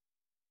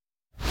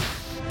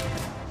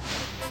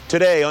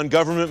Today on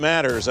Government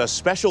Matters, a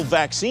special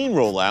vaccine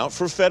rollout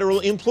for federal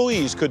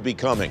employees could be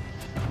coming.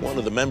 One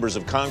of the members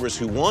of Congress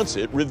who wants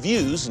it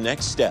reviews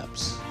next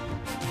steps.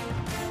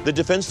 The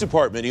Defense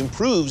Department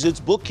improves its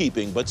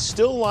bookkeeping, but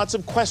still lots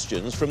of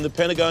questions from the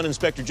Pentagon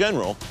Inspector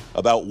General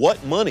about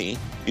what money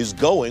is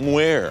going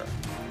where.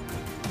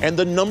 And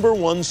the number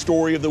one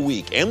story of the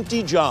week,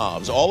 empty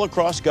jobs all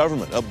across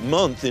government a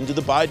month into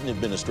the Biden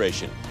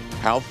administration.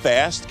 How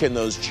fast can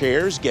those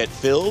chairs get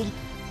filled?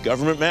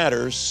 Government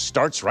Matters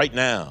starts right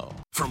now.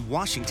 From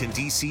Washington,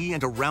 D.C.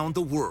 and around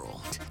the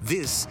world,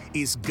 this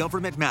is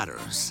Government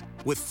Matters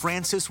with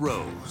Francis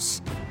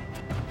Rose.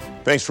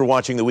 Thanks for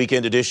watching the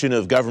weekend edition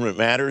of Government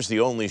Matters, the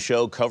only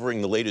show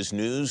covering the latest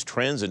news,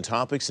 trends, and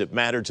topics that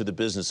matter to the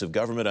business of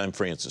government. I'm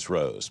Francis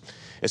Rose.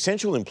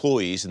 Essential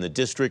employees in the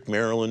District,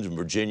 Maryland, and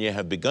Virginia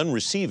have begun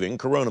receiving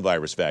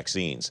coronavirus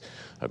vaccines.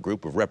 A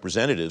group of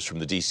representatives from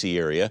the D.C.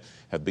 area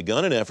have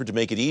begun an effort to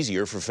make it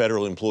easier for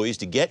federal employees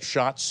to get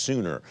shots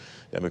sooner.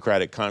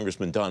 Democratic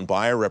Congressman Don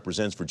Beyer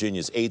represents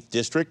Virginia's 8th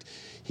District.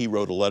 He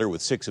wrote a letter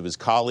with 6 of his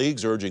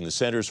colleagues urging the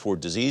Centers for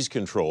Disease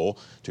Control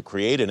to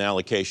create an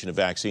allocation of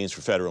vaccines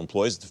for federal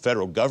employees that the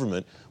federal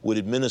government would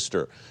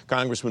administer.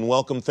 Congressman,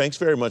 welcome. Thanks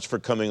very much for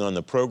coming on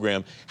the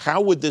program. How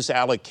would this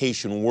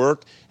allocation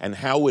work, and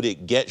how would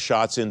it get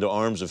shots into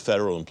arms of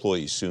federal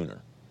employees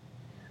sooner?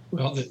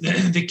 Well,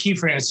 the key,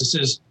 Francis,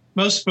 is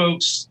most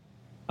folks,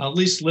 at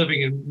least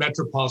living in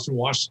metropolitan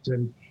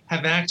Washington,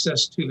 have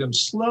access to them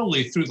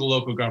slowly through the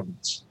local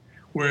governments,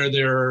 where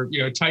they're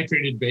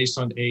titrated based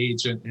on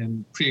age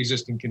and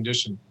pre-existing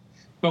condition.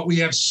 But we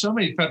have so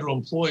many federal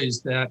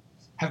employees that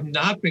have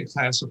not been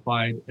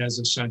classified as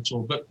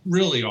essential, but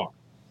really are.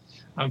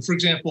 For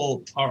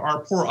example, our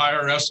poor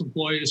IRS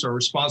employees are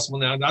responsible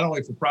now not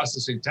only for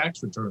processing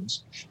tax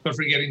returns, but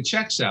for getting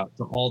checks out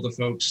to all the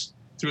folks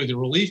through the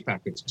relief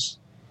packages.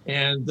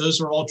 And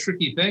those are all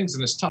tricky things,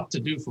 and it's tough to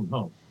do from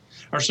home.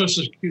 Our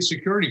Social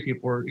Security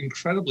people are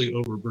incredibly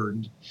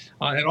overburdened,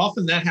 and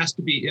often that has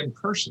to be in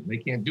person. They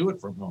can't do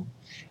it from home.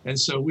 And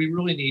so we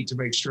really need to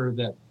make sure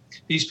that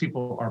these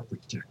people are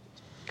protected.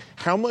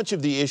 How much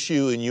of the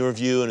issue, in your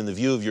view and in the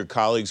view of your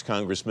colleagues,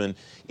 Congressman,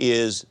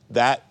 is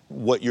that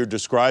what you're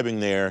describing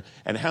there,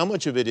 and how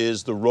much of it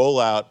is the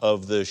rollout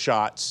of the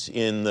shots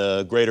in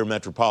the greater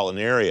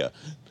metropolitan area?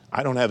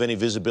 I don't have any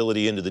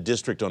visibility into the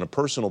district on a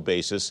personal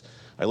basis.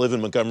 I live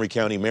in Montgomery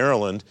County,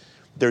 Maryland.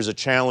 There's a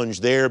challenge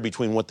there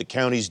between what the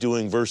county's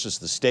doing versus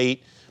the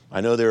state.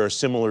 I know there are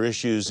similar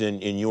issues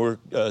in your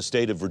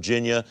state of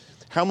Virginia.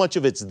 How much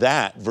of it's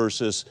that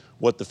versus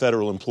what the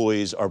federal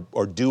employees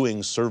are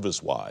doing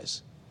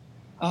service-wise?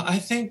 I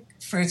think,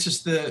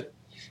 Francis, that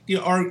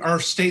our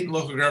state and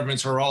local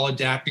governments are all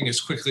adapting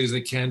as quickly as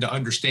they can to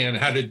understand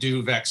how to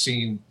do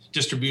vaccine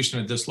distribution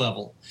at this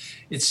level.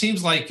 It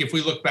seems like if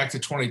we look back to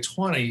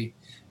 2020,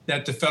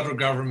 that the federal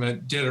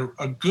government did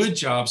a good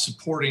job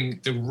supporting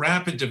the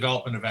rapid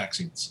development of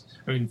vaccines.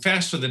 I mean,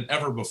 faster than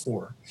ever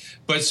before,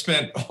 but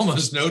spent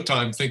almost no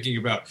time thinking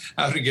about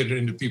how to get it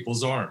into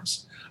people's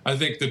arms. I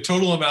think the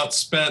total amount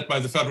spent by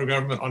the federal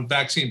government on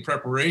vaccine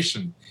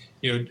preparation,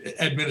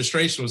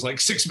 administration was like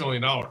 $6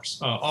 million,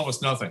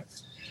 almost nothing.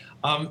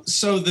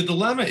 So the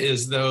dilemma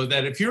is, though,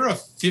 that if you're a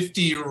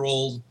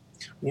 50-year-old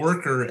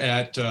worker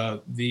at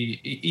the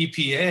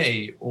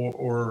EPA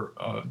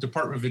or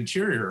Department of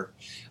Interior,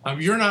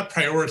 you're not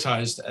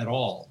prioritized at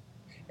all,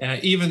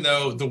 even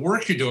though the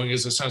work you're doing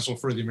is essential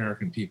for the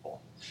American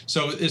people.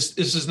 So this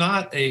is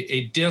not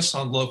a diss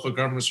on local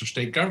governments or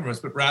state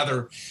governments, but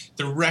rather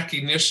the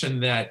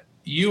recognition that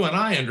you and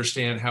I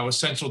understand how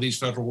essential these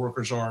federal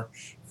workers are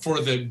for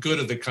the good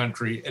of the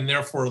country, and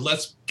therefore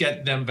let's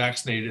get them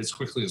vaccinated as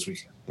quickly as we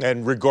can.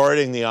 And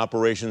regarding the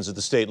operations at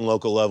the state and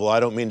local level, I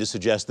don't mean to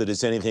suggest that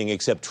it's anything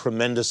except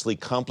tremendously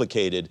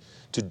complicated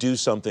to do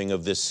something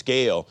of this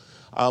scale.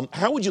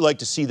 How would you like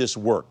to see this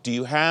work? Do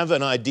you have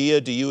an idea?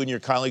 Do you and your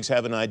colleagues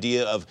have an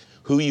idea of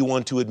who you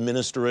want to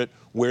administer it,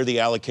 where the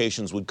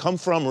allocations would come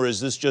from, or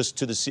is this just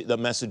to the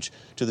message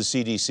to the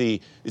CDC,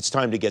 it's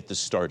time to get this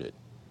started?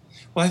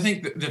 Well, I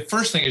think the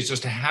first thing is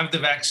just to have the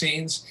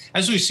vaccines.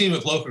 As we've seen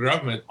with local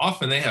government,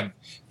 often they have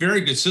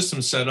very good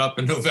systems set up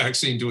and no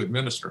vaccine to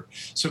administer.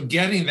 So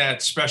getting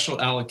that special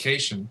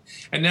allocation.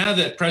 And now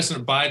that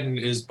President Biden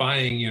is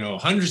buying,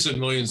 hundreds of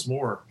millions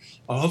more,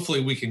 hopefully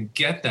we can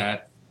get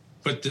that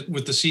with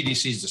the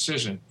CDC's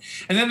decision.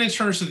 And then in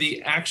terms of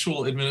the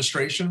actual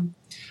administration,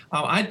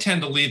 I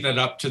tend to leave that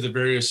up to the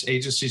various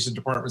agencies and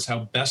departments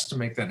how best to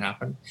make that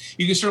happen.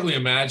 You can certainly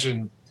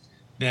imagine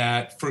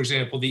that, for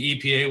example, the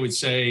EPA would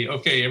say,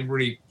 okay,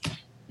 everybody,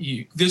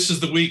 this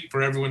is the week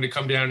for everyone to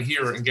come down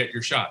here and get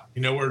your shot.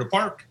 You know where to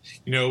park,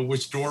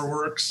 which door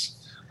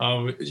works,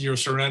 you're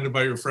surrounded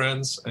by your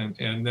friends,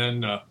 and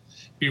then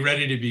be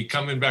ready to be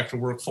coming back to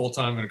work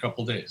full-time in a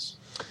couple days.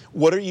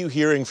 What are you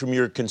hearing from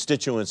your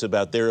constituents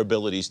about their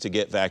abilities to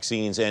get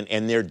vaccines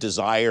and their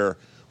desire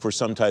for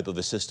some type of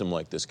a system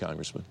like this,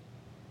 Congressman?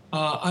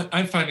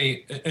 I'm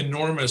finding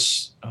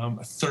enormous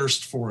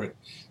thirst for it.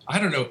 I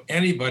don't know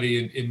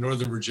anybody in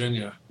Northern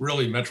Virginia,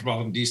 really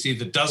metropolitan DC,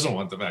 that doesn't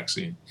want the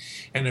vaccine.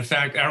 And in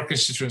fact, our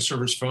constituent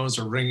service phones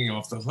are ringing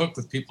off the hook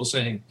with people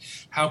saying,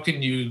 how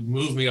can you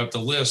move me up the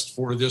list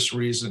for this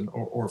reason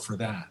or for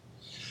that?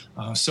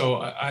 So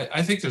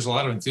I think there's a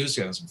lot of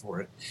enthusiasm for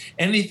it.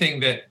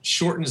 Anything that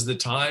shortens the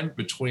time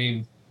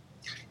between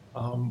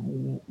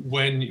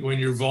when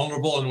you're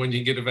vulnerable and when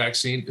you get a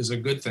vaccine is a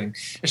good thing,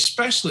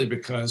 especially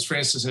because,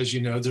 Francis, as you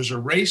know, there's a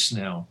race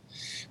now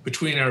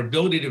between our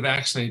ability to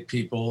vaccinate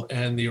people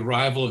and the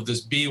arrival of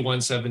this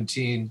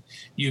B117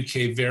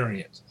 UK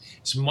variant.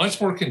 It's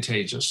much more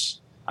contagious.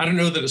 I don't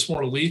know that it's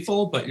more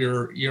lethal, but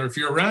if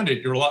you're around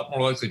it, you're a lot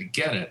more likely to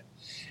get it.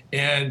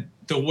 And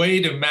the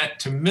way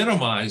to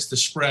minimize the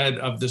spread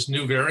of this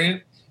new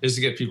variant is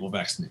to get people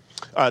vaccinated.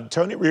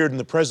 Tony Reardon,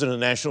 the president of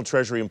the National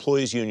Treasury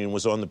Employees Union,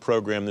 was on the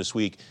program this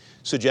week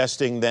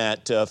suggesting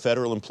that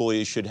federal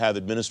employees should have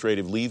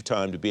administrative leave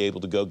time to be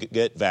able to go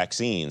get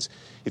vaccines.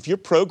 If your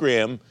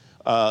program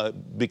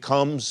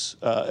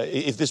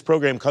if this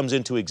program comes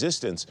into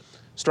existence,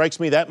 strikes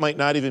me that might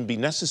not even be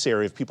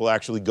necessary if people are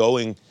actually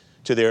going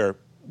to their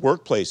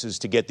workplaces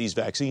to get these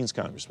vaccines,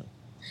 Congressman.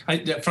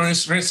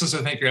 Francis,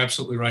 I think you're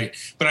absolutely right.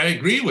 But I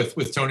agree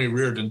with Tony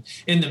Reardon.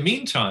 In the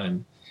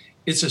meantime,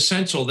 it's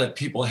essential that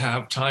people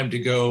have time to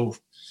go,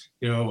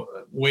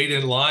 wait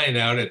in line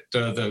out at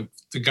the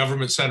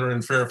government center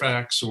in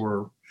Fairfax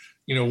or,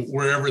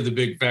 wherever the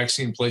big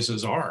vaccine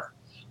places are.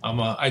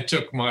 I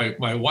took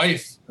my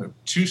wife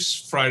 2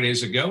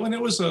 Fridays ago, and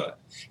it was a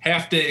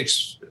half-day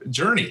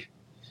journey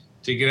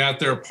to get out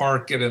there,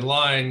 park, get in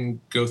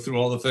line, go through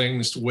all the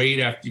things,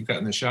 wait after you've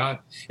gotten the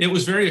shot. It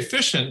was very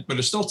efficient, but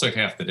it still took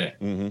half the day.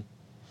 Mm-hmm.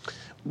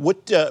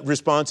 What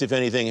response, if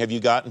anything, have you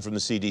gotten from the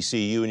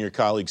CDC? You and your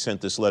colleagues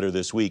sent this letter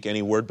this week.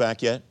 Any word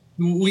back yet?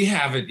 We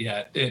haven't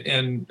yet,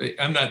 and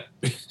I'm not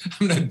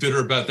bitter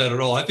about that at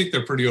all. I think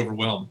they're pretty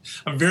overwhelmed.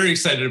 I'm very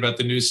excited about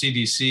the new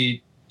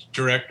CDC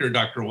director,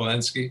 Dr.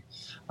 Walensky.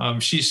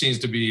 She seems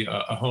to be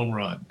a home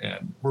run,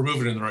 and we're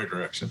moving in the right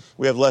direction.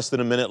 We have less than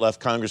a minute left,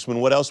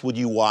 Congressman. What else would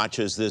you watch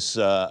as as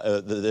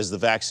the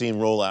vaccine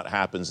rollout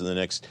happens in the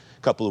next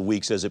couple of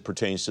weeks as it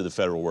pertains to the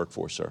federal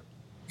workforce, sir?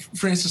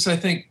 Francis, I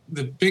think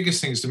the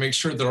biggest thing is to make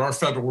sure that our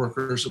federal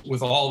workers,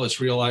 with all of us,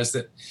 realize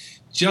that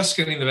just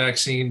getting the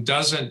vaccine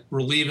doesn't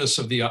relieve us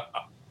of the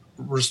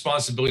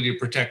responsibility to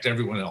protect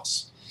everyone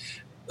else.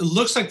 It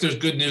looks like there's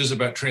good news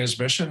about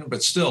transmission,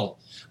 but still,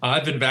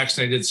 I've been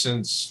vaccinated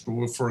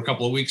for a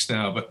couple of weeks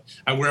now, but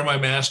I wear my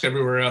mask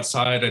everywhere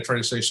outside. I try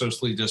to stay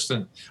socially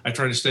distant. I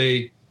try to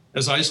stay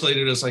as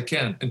isolated as I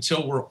can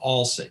until we're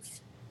all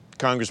safe.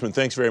 Congressman,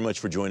 thanks very much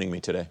for joining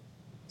me today.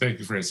 Thank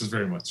you, Francis,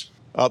 very much.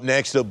 Up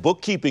next, a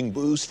bookkeeping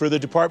boost for the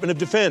Department of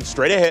Defense.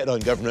 Straight ahead on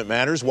Government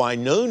Matters, why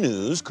no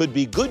news could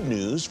be good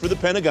news for the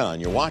Pentagon.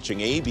 You're watching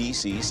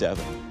ABC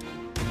 7.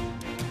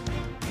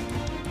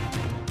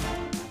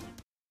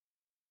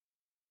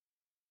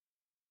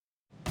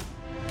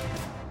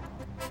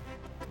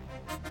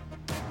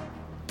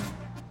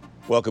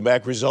 Welcome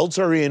back. Results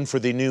are in for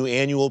the new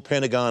annual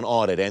Pentagon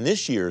audit, and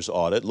this year's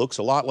audit looks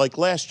a lot like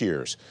last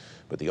year's.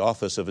 But the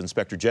Office of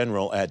Inspector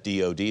General at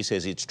DoD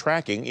says it's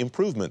tracking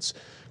improvements.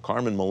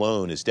 Carmen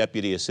Malone is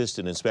Deputy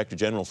Assistant Inspector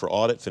General for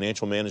Audit,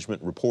 Financial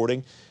Management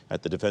Reporting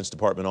at the Defense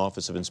Department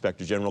Office of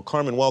Inspector General.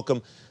 Carmen,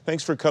 welcome.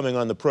 Thanks for coming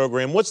on the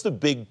program. What's the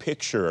big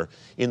picture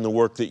in the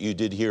work that you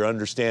did here,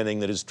 understanding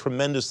that is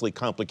tremendously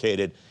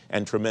complicated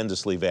and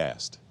tremendously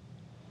vast?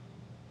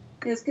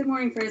 Yes, good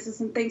morning,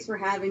 Francis, and thanks for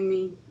having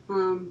me.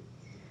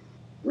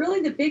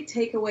 Really, the big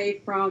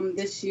takeaway from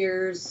this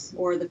year's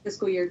or the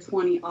fiscal year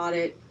 20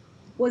 audit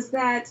was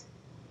that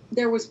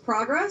there was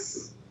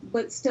progress,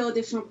 but still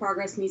additional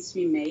progress needs to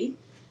be made.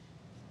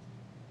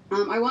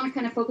 I want to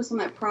kind of focus on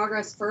that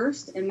progress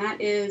first, and that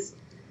is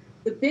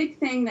the big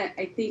thing that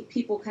I think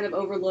people kind of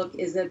overlook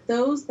is that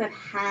those that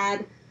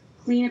had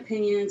clean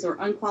opinions or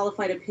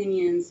unqualified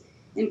opinions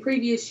in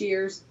previous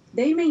years,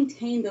 they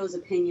maintained those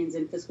opinions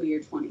in fiscal year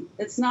 20.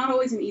 That's not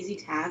always an easy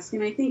task,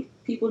 and I think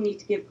people need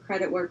to give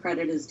credit where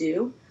credit is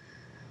due.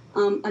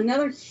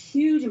 Another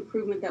huge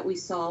improvement that we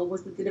saw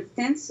was that the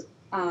Defense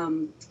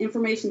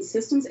Information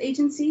Systems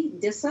Agency,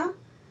 DISA,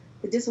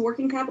 the DISA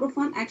Working Capital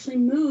Fund, actually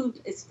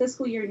moved its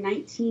fiscal year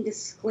 19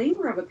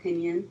 disclaimer of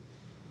opinion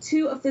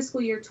to a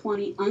fiscal year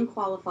 20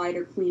 unqualified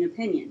or clean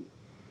opinion.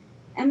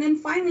 And then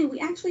finally, we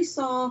actually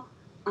saw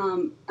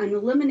an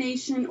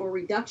elimination or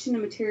reduction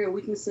in material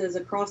weaknesses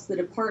across the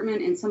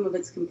department and some of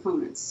its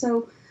components.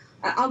 So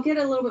I'll get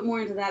a little bit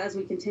more into that as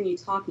we continue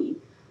talking.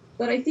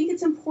 But I think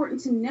it's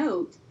important to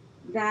note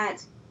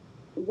that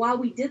while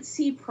we did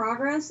see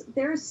progress,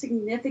 there is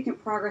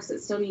significant progress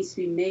that still needs to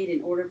be made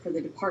in order for the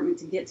department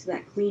to get to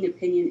that clean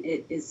opinion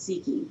it is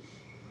seeking.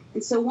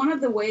 And so one of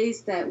the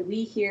ways that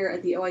we here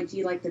at the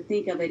OIG like to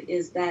think of it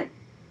is that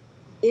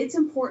it's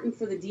important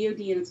for the DoD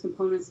and its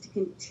components to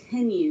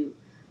continue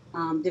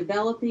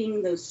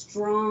developing those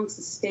strong,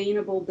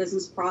 sustainable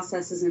business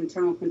processes and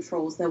internal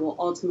controls that will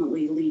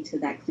ultimately lead to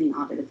that clean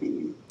audit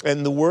opinion.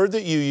 And the word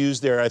that you use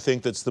there, I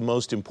think that's the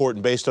most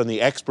important, based on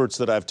the experts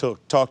that I've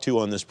talked to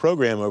on this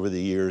program over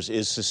the years,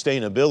 is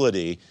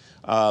sustainability.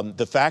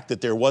 The fact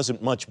that there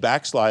wasn't much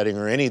backsliding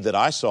or any that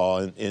I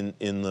saw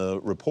in the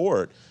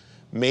report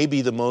may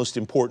be the most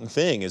important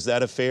thing. Is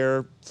that a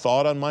fair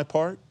thought on my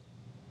part?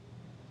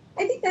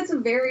 I think that's a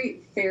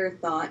very fair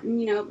thought.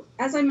 And,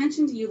 as I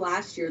mentioned to you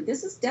last year,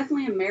 this is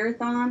definitely a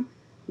marathon,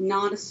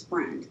 not a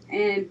sprint.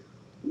 And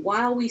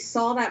while we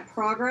saw that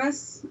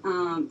progress,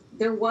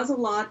 there was a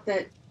lot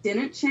that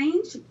didn't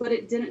change, but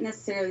it didn't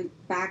necessarily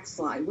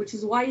backslide, which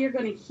is why you're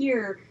going to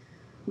hear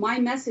my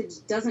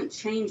message doesn't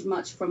change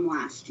much from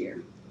last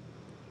year.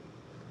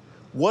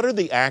 What are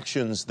the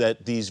actions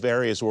that these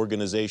various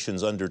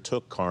organizations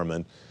undertook,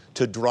 Carmen,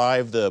 to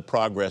drive the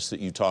progress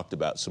that you talked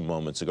about some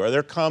moments ago? Are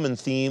there common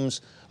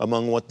themes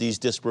among what these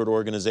disparate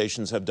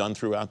organizations have done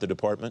throughout the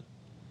department?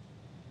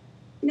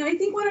 I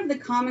think one of the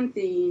common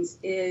themes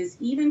is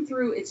even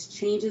through its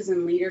changes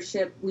in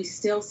leadership, we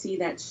still see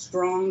that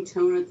strong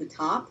tone at the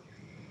top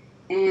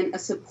and a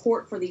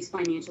support for these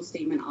financial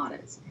statement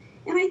audits.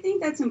 And I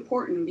think that's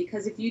important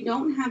because if you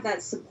don't have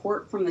that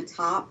support from the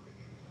top,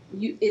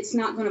 it's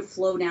not going to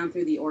flow down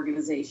through the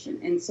organization.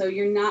 And so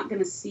you're not going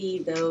to see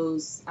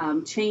those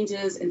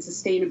changes in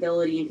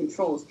sustainability and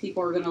controls.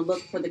 People are going to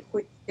look for the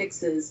quick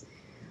fixes,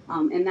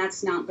 and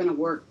that's not going to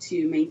work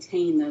to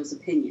maintain those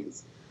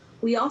opinions.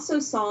 We also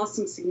saw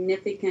some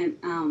significant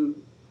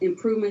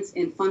improvements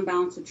in fund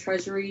balance with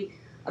Treasury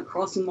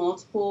across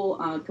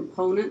multiple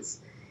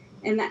components.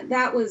 And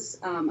that was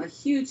a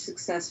huge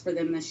success for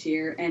them this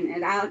year, and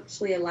it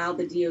actually allowed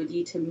the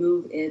DoD to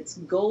move its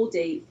goal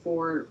date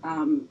for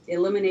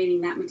eliminating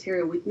that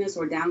material weakness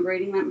or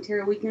downgrading that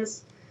material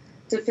weakness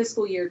to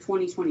fiscal year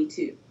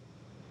 2022.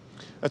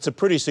 That's a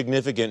pretty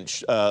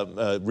significant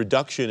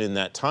reduction in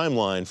that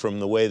timeline from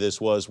the way this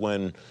was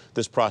when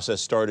this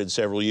process started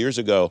several years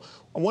ago.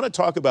 I want to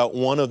talk about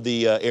one of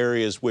the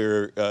areas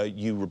where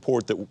you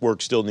report that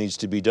work still needs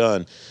to be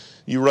done.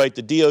 You write,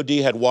 the DoD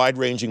had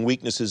wide-ranging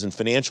weaknesses in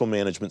financial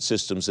management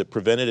systems that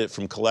prevented it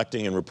from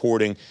collecting and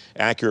reporting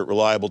accurate,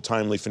 reliable,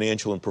 timely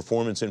financial and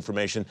performance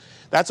information.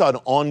 That's an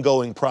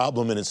ongoing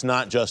problem, and it's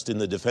not just in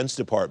the Defense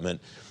Department.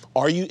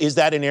 Is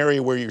that an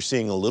area where you're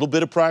seeing a little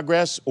bit of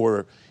progress,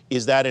 or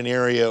is that an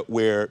area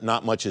where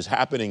not much is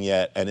happening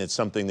yet, and it's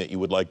something that you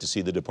would like to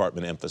see the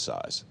department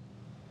emphasize?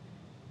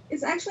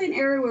 It's actually an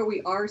area where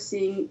we are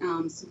seeing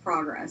some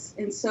progress.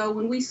 And so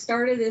when we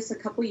started this a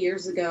couple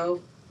years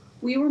ago,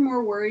 we were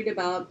more worried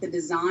about the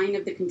design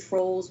of the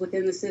controls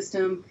within the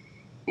system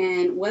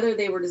and whether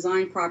they were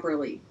designed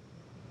properly.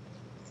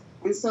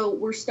 And so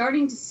we're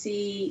starting to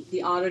see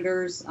the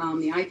auditors,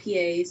 the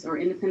IPAs, or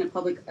independent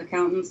public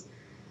accountants,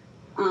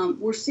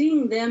 we're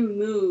seeing them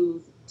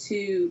move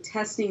to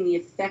testing the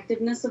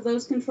effectiveness of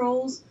those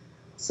controls.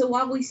 So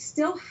while we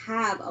still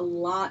have a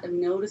lot of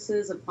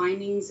notices of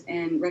findings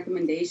and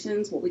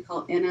recommendations, what we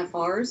call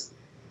NFRs,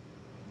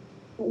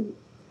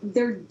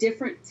 they're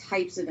different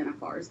types of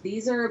NFRs.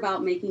 These are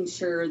about making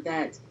sure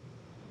that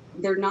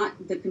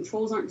the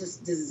controls aren't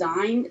just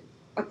designed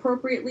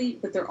appropriately,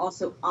 but they're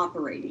also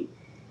operating.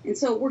 And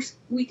so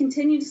we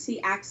continue to see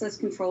access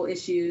control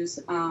issues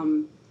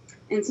and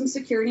some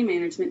security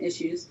management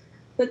issues,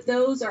 but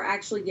those are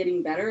actually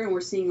getting better, and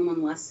we're seeing them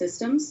on less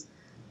systems.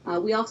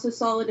 We also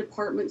saw the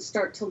department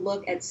start to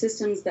look at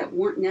systems that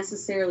weren't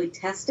necessarily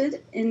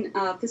tested in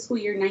fiscal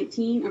year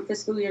 19 or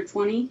fiscal year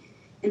 20,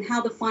 and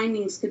how the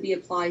findings could be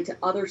applied to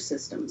other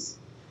systems.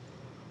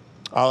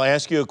 I'll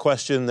ask you a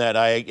question that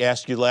I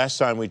asked you last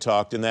time we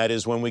talked, and that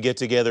is, when we get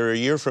together a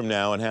year from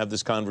now and have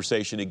this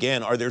conversation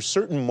again, are there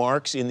certain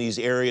marks in these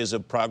areas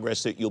of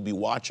progress that you'll be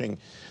watching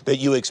that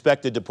you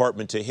expect the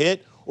department to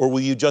hit, or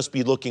will you just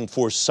be looking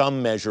for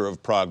some measure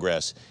of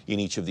progress in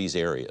each of these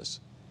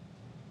areas?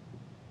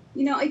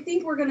 I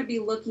think we're going to be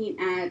looking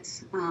at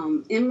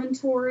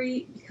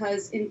inventory,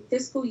 because in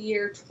fiscal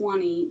year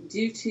 20,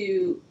 due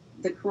to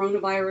the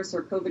coronavirus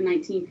or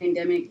COVID-19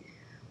 pandemic,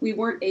 we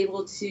weren't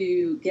able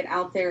to get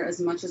out there as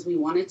much as we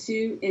wanted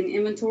to in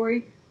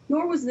inventory,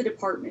 nor was the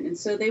department. And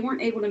so they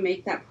weren't able to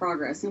make that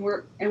progress.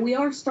 And we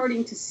are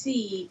starting to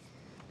see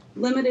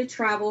limited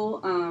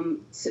travel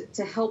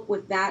to help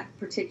with that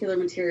particular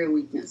material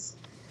weakness.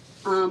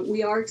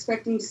 We are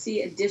expecting to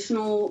see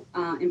additional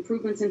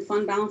improvements in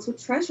fund balance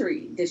with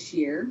Treasury this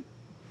year,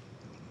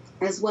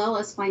 as well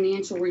as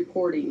financial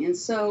reporting. And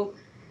so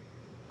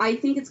I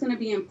think it's going to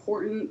be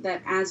important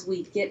that as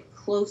we get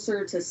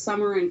closer to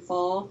summer and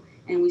fall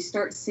and we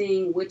start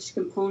seeing which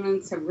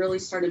components have really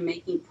started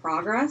making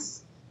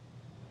progress,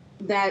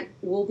 that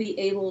we'll be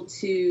able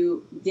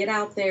to get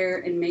out there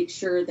and make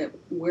sure that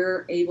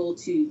we're able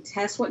to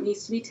test what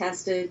needs to be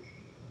tested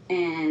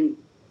and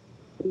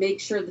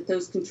make sure that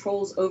those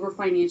controls over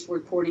financial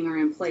reporting are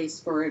in place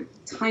for a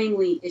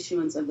timely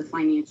issuance of the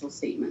financial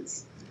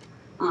statements.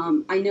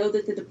 I know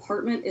that the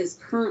department is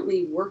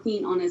currently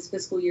working on its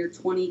fiscal year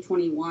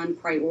 2021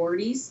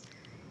 priorities.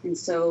 And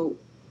so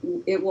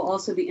it will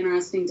also be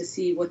interesting to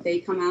see what they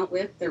come out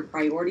with, their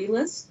priority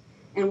list,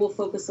 and we'll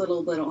focus a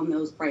little bit on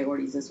those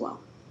priorities as well.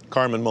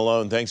 Carmen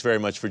Malone, thanks very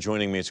much for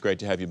joining me. It's great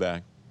to have you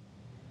back.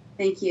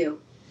 Thank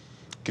you.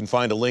 You can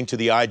find a link to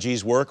the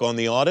IG's work on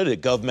the audit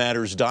at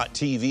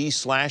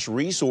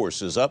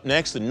govmatters.tv/resources. Up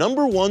next, the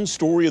 #1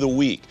 story of the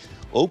week: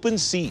 open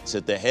seats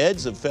at the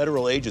heads of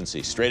federal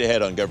agencies. Straight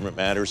ahead on Government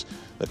Matters,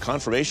 the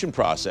confirmation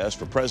process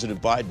for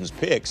President Biden's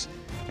picks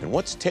and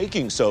what's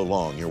taking so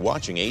long. You're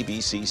watching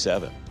ABC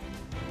 7.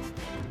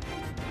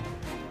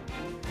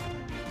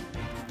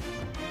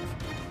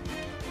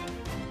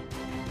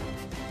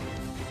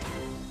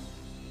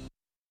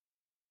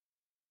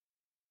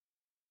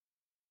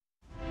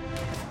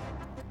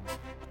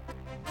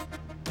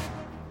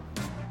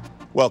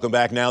 Welcome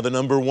back. Now, the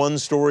 #1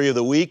 story of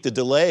the week: the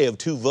delay of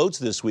 2 votes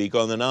this week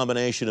on the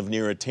nomination of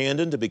Neera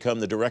Tanden to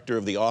become the director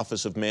of the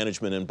Office of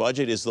Management and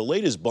Budget is the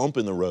latest bump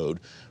in the road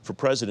for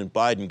President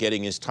Biden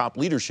getting his top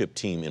leadership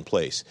team in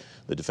place.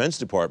 The Defense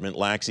Department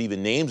lacks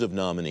even names of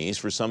nominees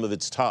for some of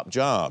its top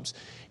jobs.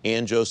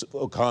 Ann Joseph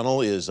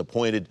O'Connell is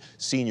appointed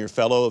Senior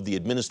Fellow of the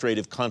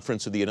Administrative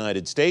Conference of the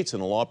United States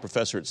and a law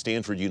professor at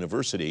Stanford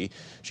University.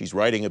 She's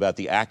writing about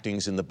the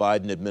actings in the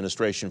Biden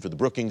administration for the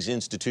Brookings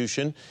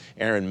Institution.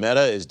 Aaron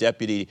Mehta is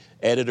Deputy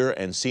Editor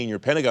and Senior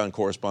Pentagon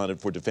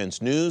Correspondent for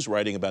Defense News,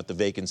 writing about the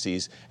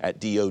vacancies at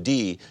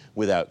DoD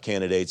without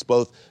candidates.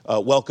 Both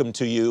welcome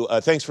to you.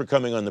 Thanks for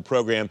coming on the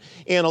program.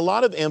 And a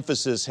lot of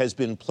emphasis has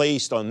been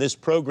placed on this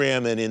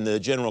program and in the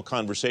general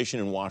conversation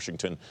in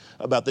Washington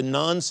about the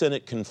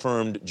non-Senate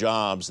confirmed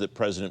jobs that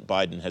President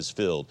Biden has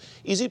filled.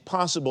 Is it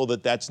possible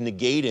that that's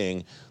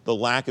negating the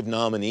lack of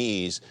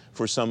nominees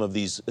for some of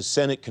these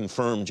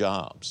Senate-confirmed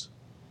jobs?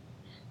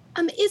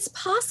 It's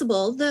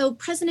possible, though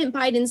President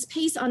Biden's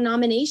pace on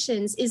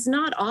nominations is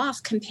not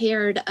off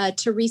compared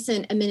to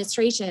recent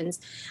administrations.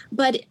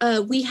 But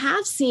we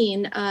have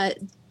seen the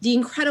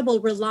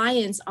incredible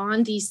reliance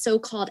on these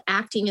so-called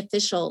acting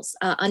officials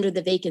under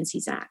the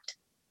Vacancies Act.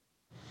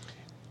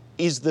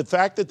 Is the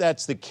fact that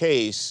that's the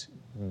case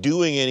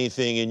doing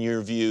anything, in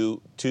your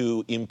view,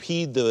 to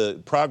impede the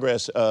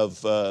progress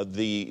of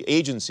the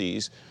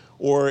agencies,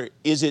 or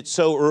is it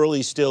so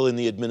early still in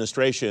the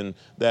administration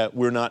that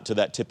we're not to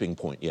that tipping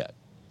point yet?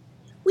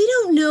 We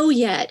don't know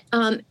yet.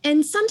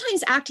 And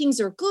sometimes actings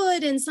are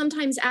good and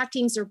sometimes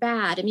actings are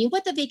bad. I mean,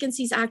 what the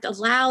Vacancies Act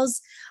allows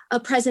a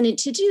president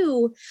to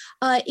do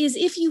is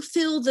if you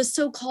fill the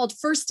so-called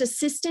first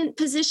assistant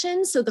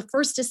position, so the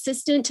first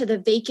assistant to the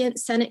vacant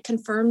Senate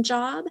confirmed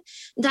job,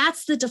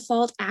 that's the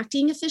default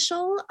acting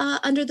official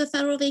under the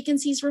Federal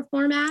Vacancies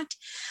Reform Act.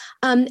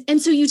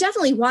 And so you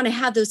definitely want to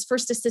have those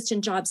first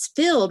assistant jobs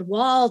filled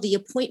while the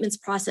appointments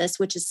process,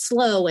 which is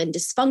slow and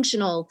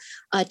dysfunctional,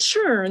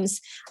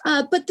 churns.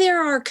 But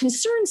there are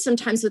concerns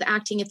sometimes with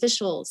acting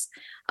officials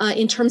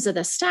in terms of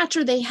the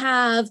stature they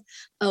have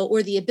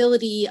or the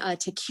ability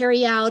to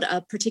carry out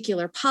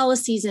particular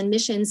policies and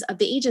missions of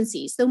the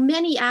agencies. So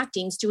many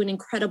actings do an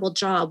incredible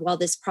job while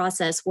this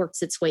process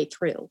works its way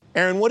through.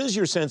 Aaron, what is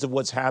your sense of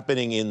what's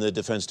happening in the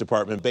Defense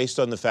Department based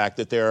on the fact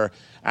that there are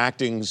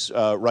actings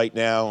right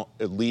now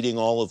leading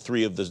all of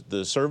 3 of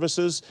the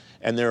services,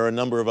 and there are a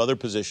number of other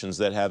positions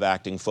that have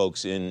acting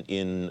folks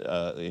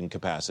in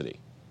capacity?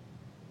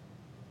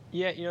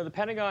 Yeah, the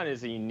Pentagon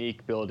is a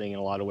unique building in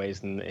a lot of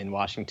ways in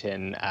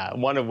Washington,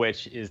 one of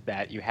which is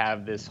that you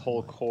have this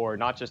whole core,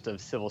 not just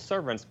of civil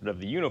servants, but of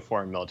the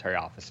uniformed military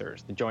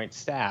officers, the Joint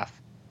Staff,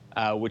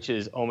 which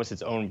is almost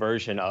its own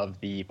version of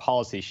the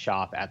policy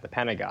shop at the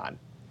Pentagon.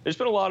 There's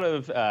been a lot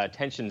of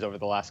tensions over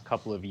the last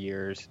couple of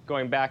years,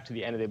 going back to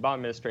the end of the Obama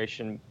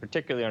administration,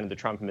 particularly under the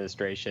Trump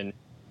administration,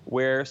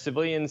 where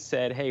civilians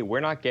said, hey, we're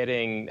not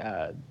getting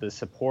the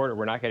support or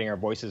we're not getting our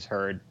voices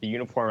heard. The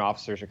uniformed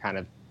officers are kind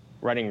of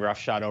running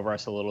roughshod over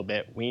us a little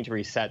bit. We need to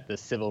reset the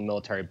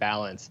civil-military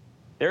balance.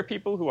 There are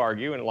people who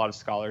argue, and a lot of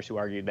scholars who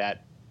argue,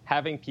 that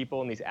having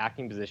people in these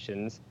acting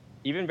positions,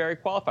 even very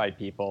qualified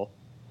people,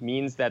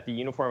 means that the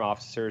uniformed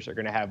officers are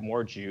going to have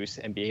more juice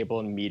and be able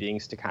in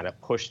meetings to kind of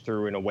push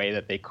through in a way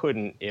that they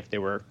couldn't if they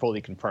were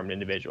fully confirmed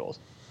individuals.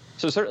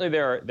 So certainly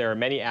there are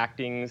many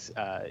actings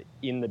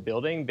in the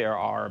building. There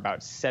are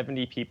about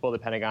 70 people the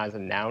Pentagon has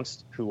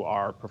announced who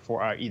are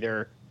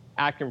either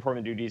acting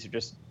performing duties or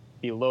just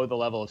below the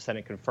level of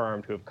Senate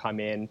confirmed who have come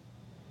in.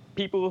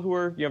 People who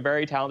are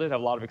very talented, have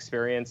a lot of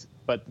experience,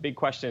 but the big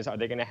question is, are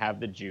they going to have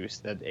the juice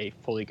that a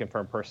fully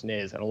confirmed person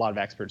is? And a lot of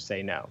experts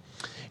say no.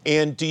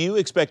 And do you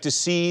expect to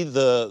see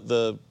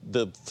the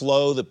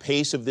flow, the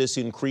pace of this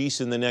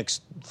increase in the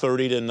next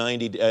 30 to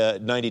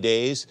 90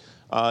 days?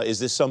 Is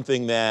this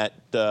something that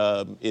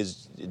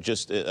is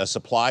just a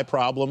supply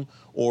problem,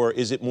 or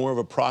is it more of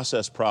a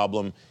process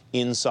problem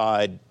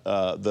inside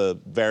the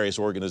various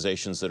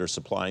organizations that are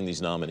supplying these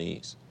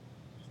nominees?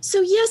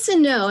 So yes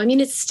and no. I mean,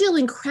 it's still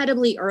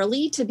incredibly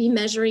early to be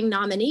measuring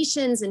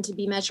nominations and to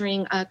be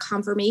measuring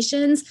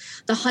confirmations.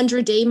 The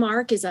 100-day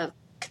mark is a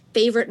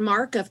favorite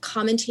mark of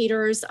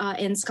commentators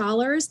and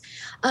scholars.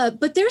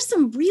 But there's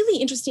some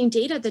really interesting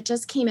data that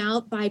just came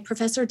out by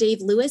Professor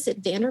Dave Lewis at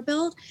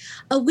Vanderbilt,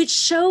 which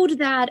showed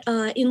that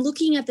in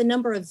looking at the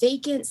number of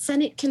vacant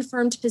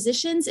Senate-confirmed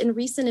positions in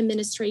recent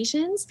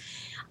administrations,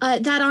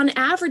 that on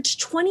average,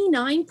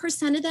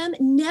 29% of them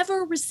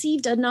never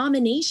received a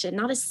nomination,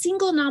 not a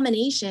single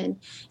nomination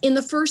in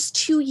the first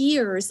 2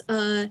 years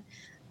of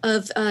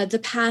the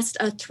past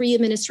 3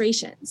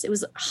 administrations. It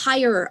was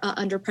higher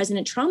under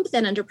President Trump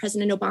than under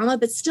President Obama,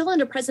 but still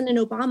under President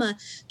Obama,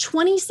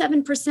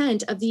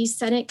 27% of these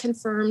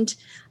Senate-confirmed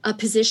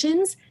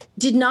positions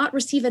did not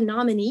receive a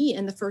nominee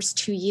in the first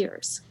 2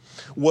 years.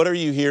 What are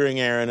you hearing,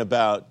 Aaron,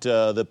 about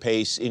the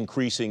pace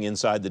increasing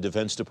inside the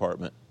Defense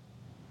Department?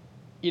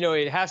 You know,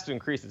 it has to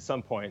increase at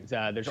some point.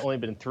 There's only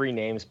been 3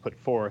 names put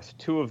forth.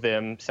 2 of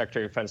them,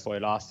 Secretary of Defense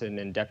Lloyd Austin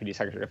and Deputy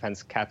Secretary of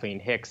Defense Kathleen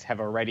Hicks, have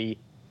already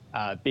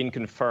been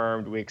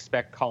confirmed. We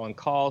expect Colin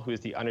Kahl, who is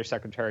the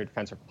Undersecretary of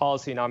Defense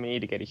Policy nominee,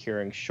 to get a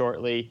hearing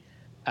shortly.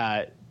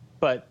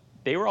 But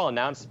they were all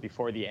announced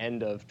before the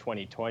end of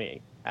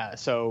 2020.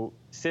 So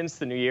since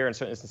the new year and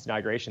certainly since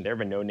inauguration, there have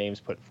been no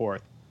names put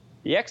forth.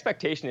 The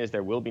expectation is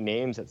there will be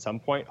names at some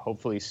point,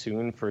 hopefully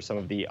soon, for some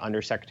of the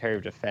Undersecretary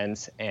of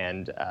Defense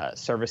and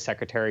Service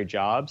Secretary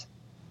jobs.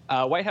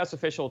 White House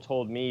official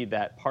told me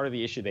that part of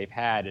the issue they've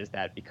had is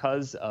that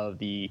because of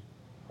the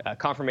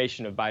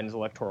confirmation of Biden's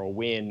electoral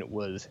win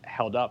was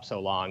held up so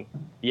long,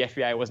 the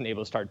FBI wasn't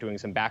able to start doing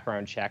some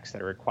background checks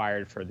that are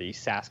required for the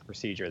SASC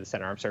procedure, the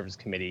Senate Armed Services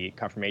Committee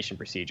confirmation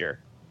procedure.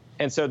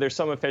 And so there's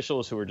some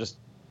officials who are just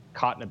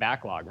caught in a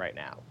backlog right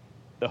now.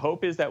 The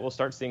hope is that we'll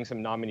start seeing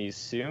some nominees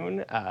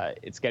soon.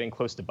 It's getting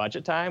close to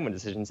budget time when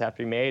decisions have to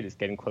be made. It's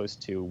getting close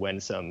to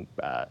when some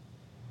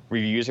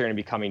reviews are going to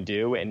be coming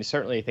due. And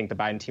certainly I think the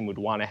Biden team would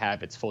want to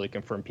have its fully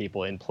confirmed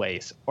people in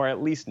place, or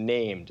at least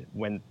named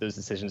when those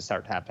decisions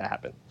start to have to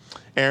happen.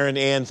 Aaron,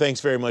 Ann,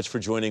 thanks very much for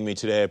joining me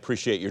today. I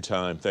appreciate your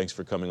time. Thanks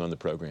for coming on the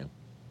program.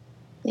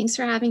 Thanks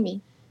for having me.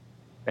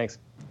 Thanks.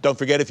 Don't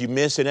forget, if you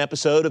miss an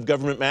episode of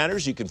Government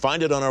Matters, you can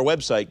find it on our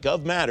website,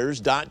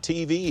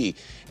 govmatters.tv.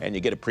 And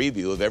you get a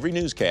preview of every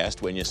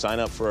newscast when you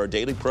sign up for our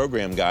daily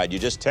program guide. You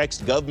just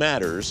text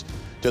GovMatters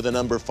to the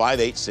number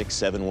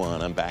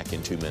 58671. I'm back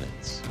in 2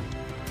 minutes.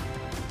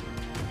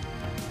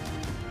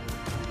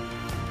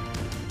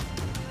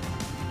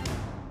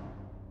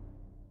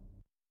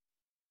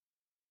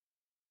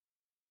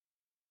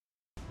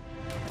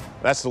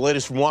 That's the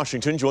latest from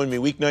Washington. Join me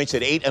weeknights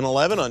at 8 and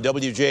 11 on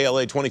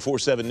WJLA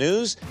 24/7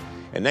 News,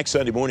 and next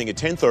Sunday morning at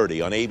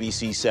 10:30 on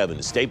ABC 7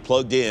 to stay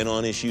plugged in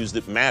on issues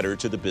that matter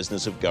to the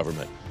business of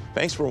government.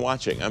 Thanks for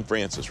watching. I'm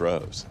Francis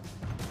Rose.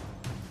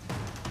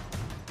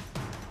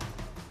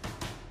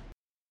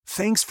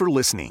 Thanks for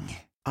listening.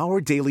 Our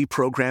daily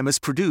program is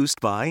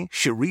produced by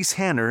Sharice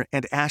Hanner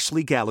and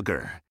Ashley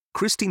Gallagher.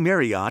 Christy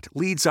Marriott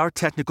leads our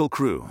technical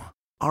crew.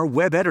 Our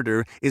web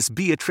editor is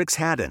Beatrix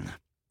Haddon.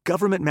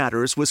 Government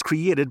Matters was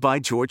created by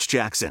George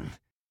Jackson.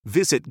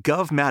 Visit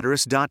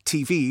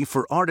govmatters.tv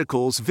for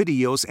articles,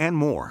 videos, and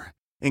more,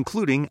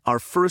 including our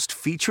first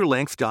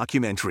feature-length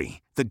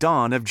documentary, The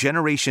Dawn of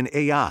Generation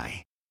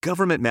AI.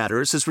 Government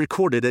Matters is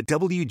recorded at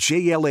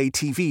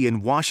WJLA-TV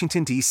in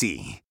Washington,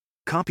 D.C.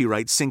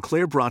 Copyright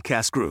Sinclair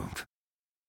Broadcast Group.